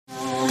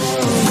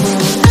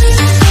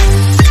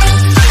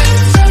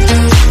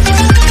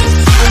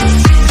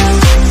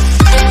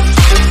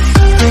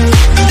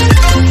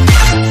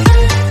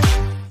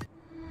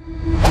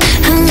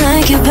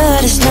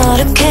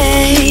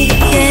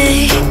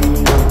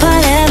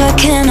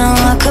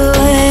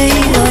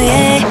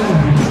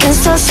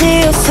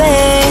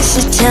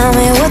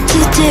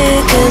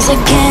I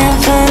can't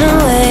find a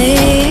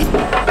way.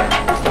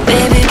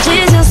 Baby,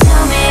 please just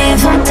tell me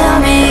if I'm, tell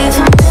me if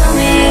I'm, tell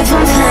me if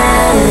I'm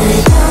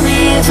fine. Tell me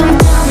if I'm,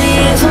 tell me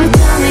if I'm,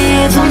 tell me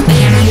if I'm,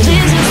 baby,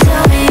 please just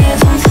tell me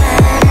if I'm fine.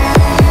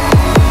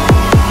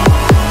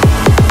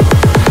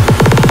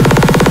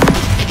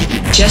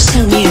 Just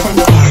tell me if I'm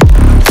fine.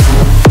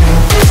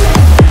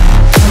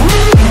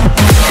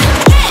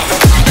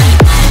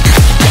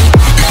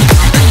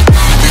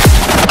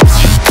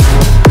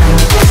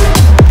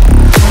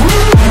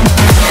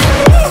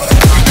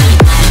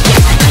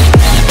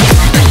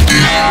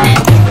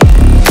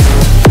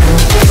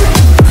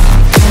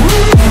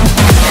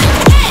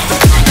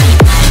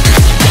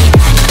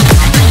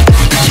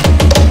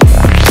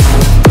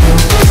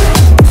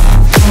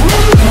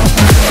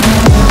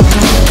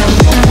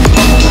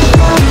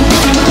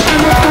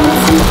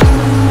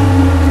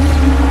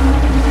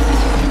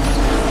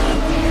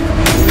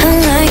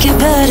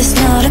 But it's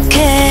not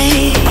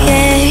okay.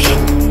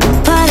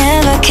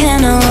 Whatever,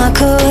 can I walk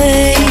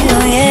away?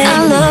 Oh yeah. I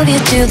love you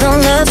too,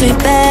 don't love me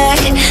back,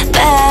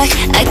 back.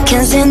 I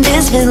can't stand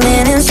this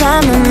feeling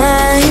inside my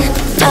mind.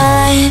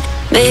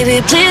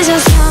 Baby, please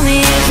just tell me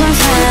if I'm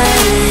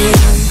fine.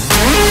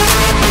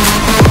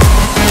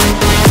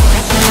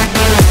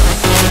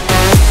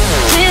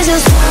 Please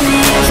just tell me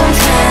if I'm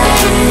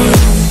fine.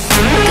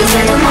 'Cause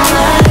I don't know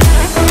why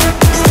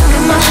it's stuck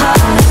in my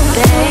heart,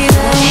 baby.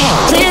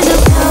 Please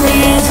just tell me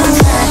if I'm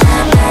fine.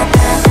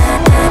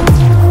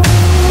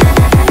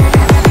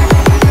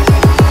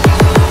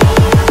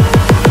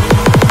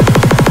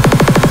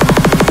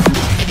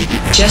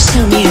 Just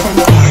tell me if I'm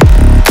fine.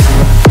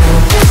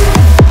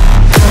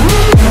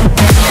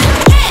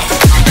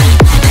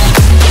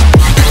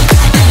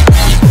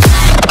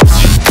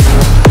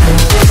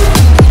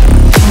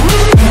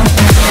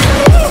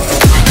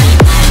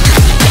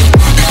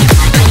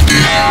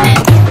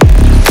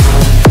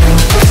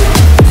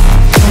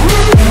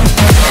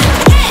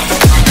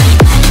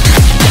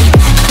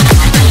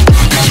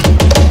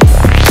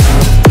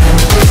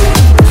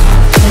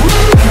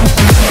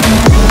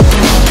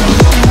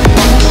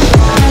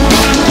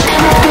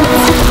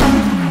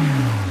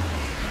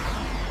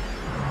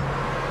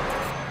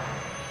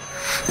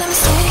 Let me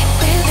stay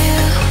with you.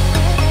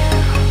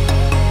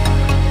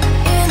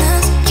 In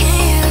us, can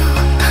you?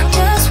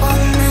 Just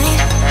one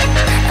night.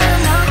 I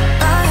don't know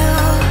about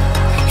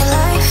your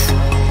life,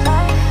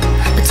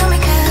 but tell me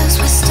 'cause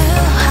we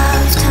still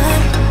have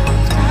time.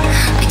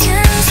 I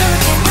can't tell, I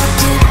can't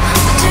do.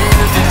 I do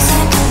feel the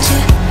same, don't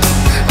you?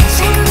 I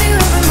think of you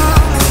every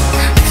moment.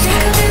 I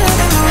think of you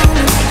every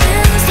moment. I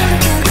can't tell, I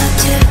can't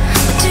do.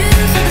 I do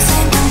feel the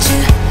same, don't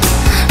you?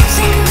 I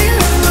think of you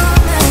every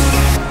moment.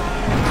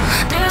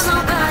 There's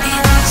nobody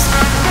else.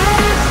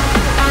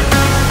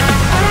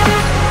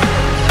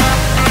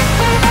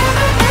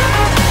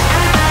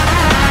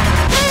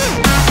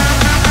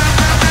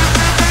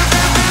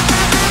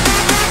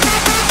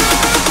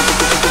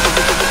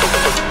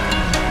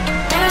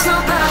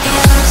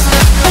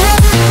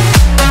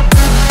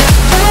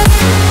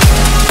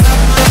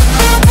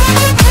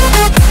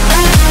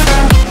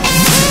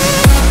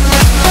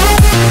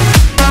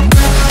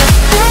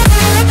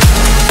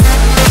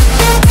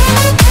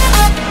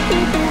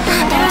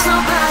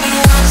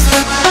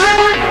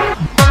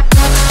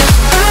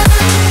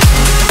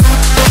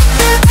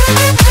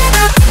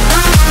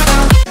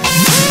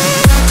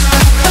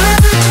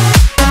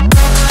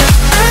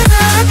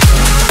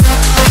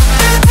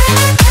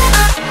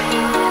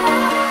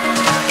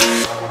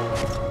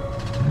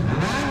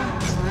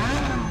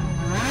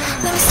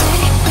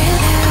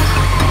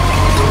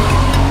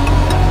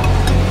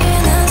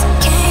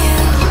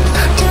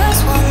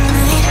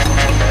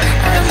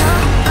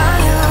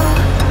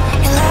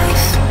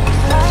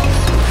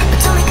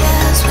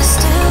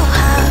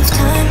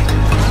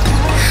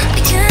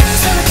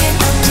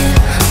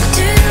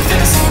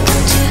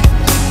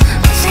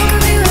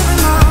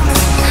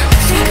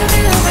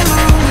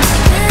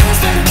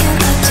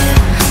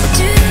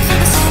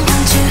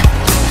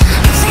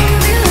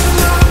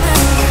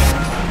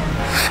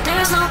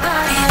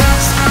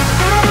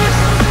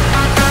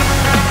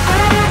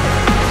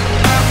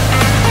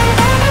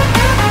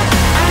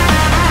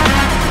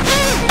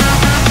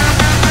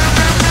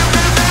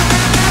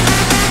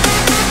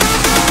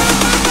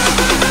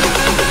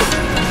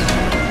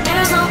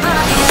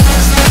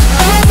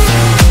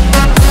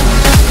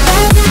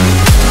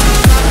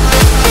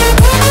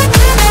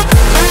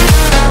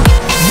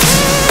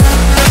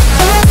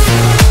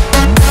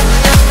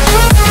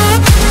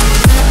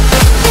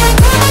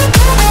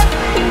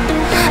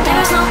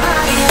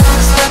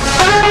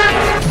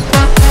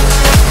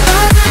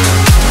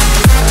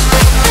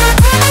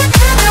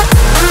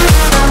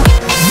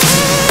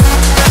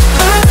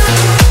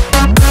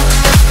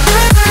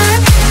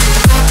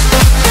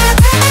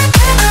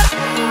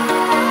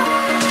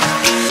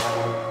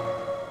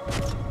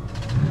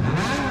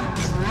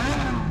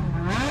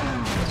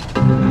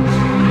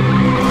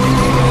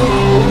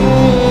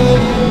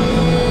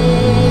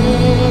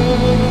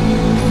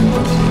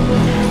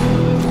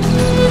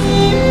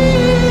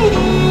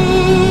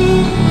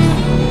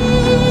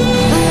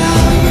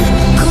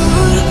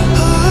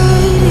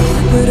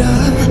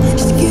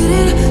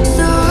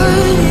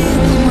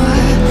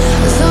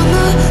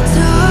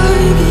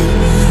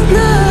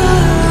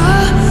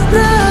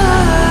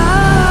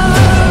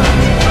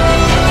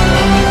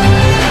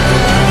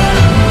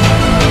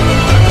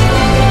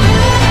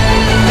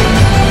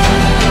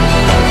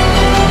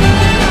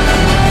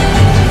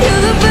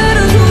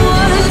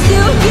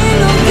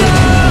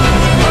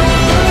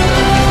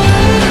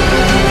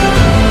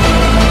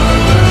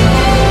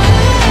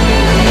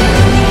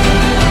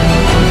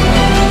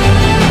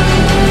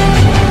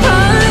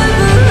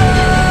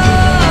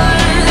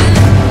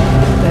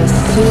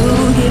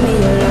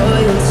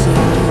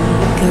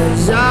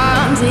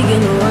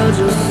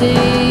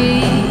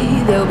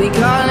 royalty. They'll be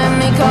calling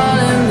me,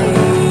 calling me.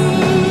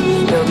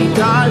 They'll be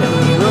calling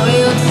me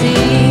royalty.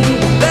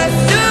 Best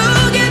to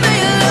give me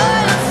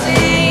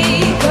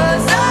loyalty,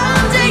 'cause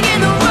I'm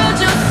taking the world,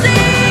 you'll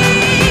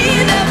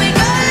see. They'll be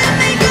calling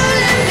me,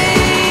 calling me.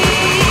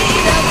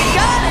 They'll be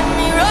calling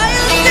me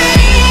royalty.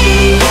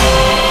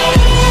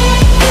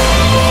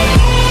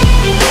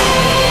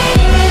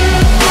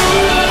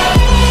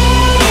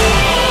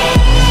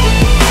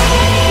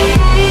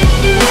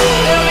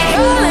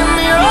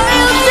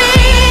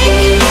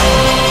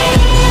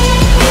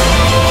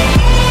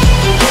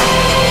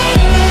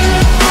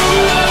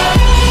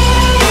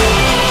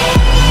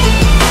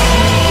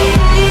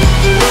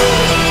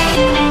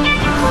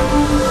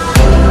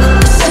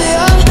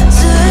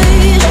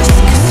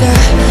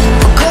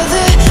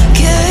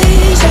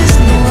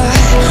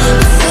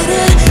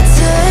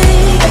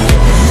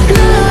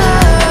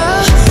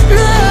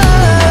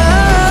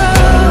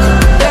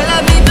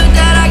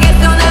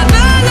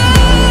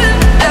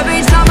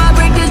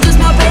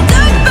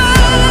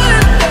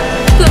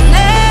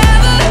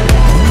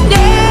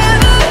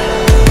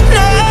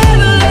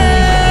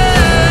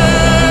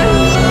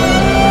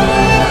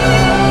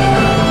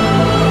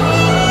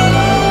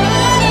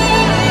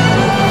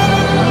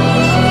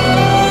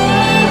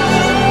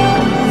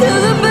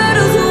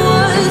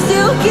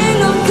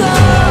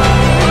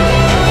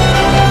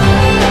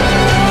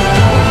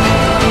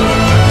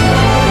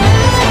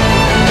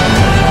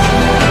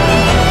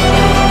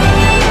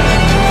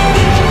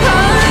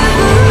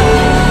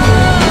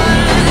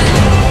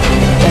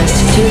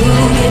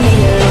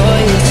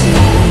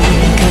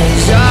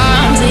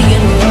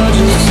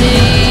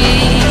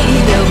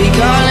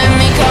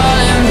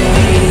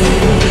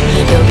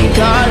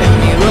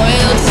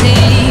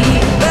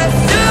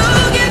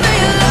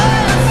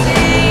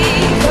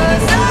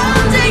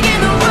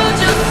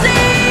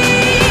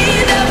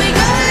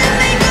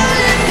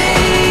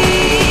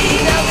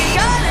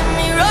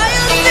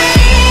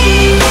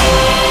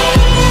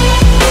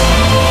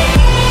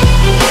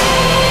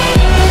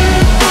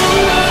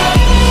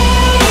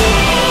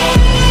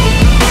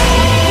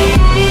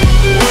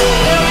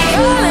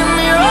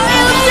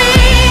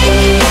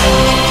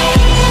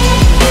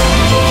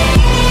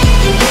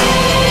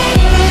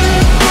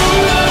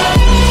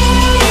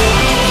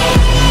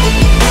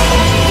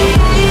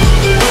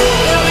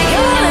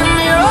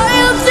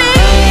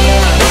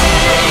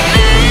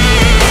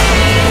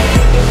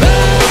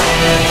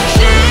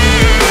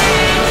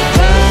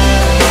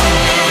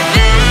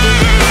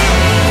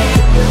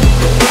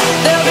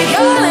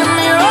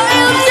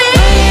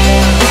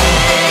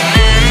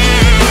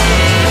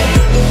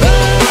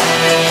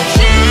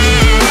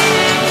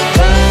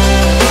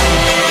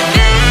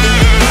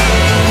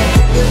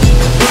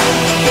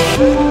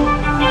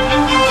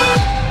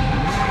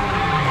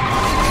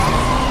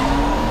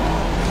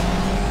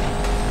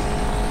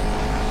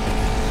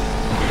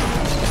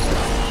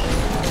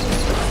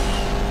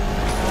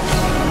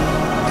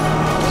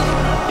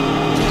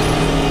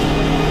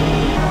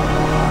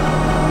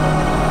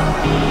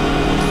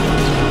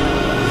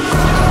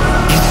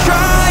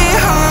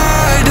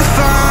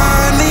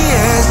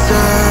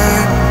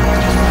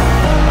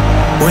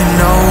 When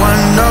no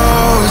one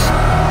knows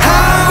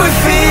how it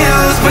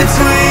feels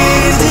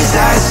between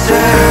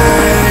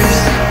disasters.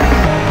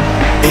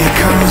 It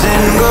comes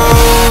and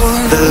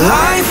goes. The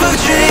life of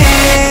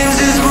dreams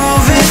is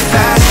moving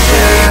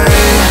faster,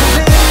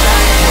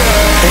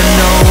 and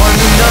no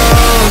one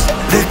knows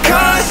the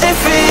constant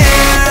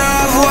fear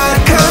of what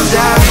comes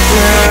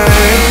after.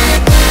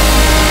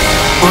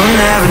 We'll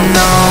never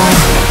know.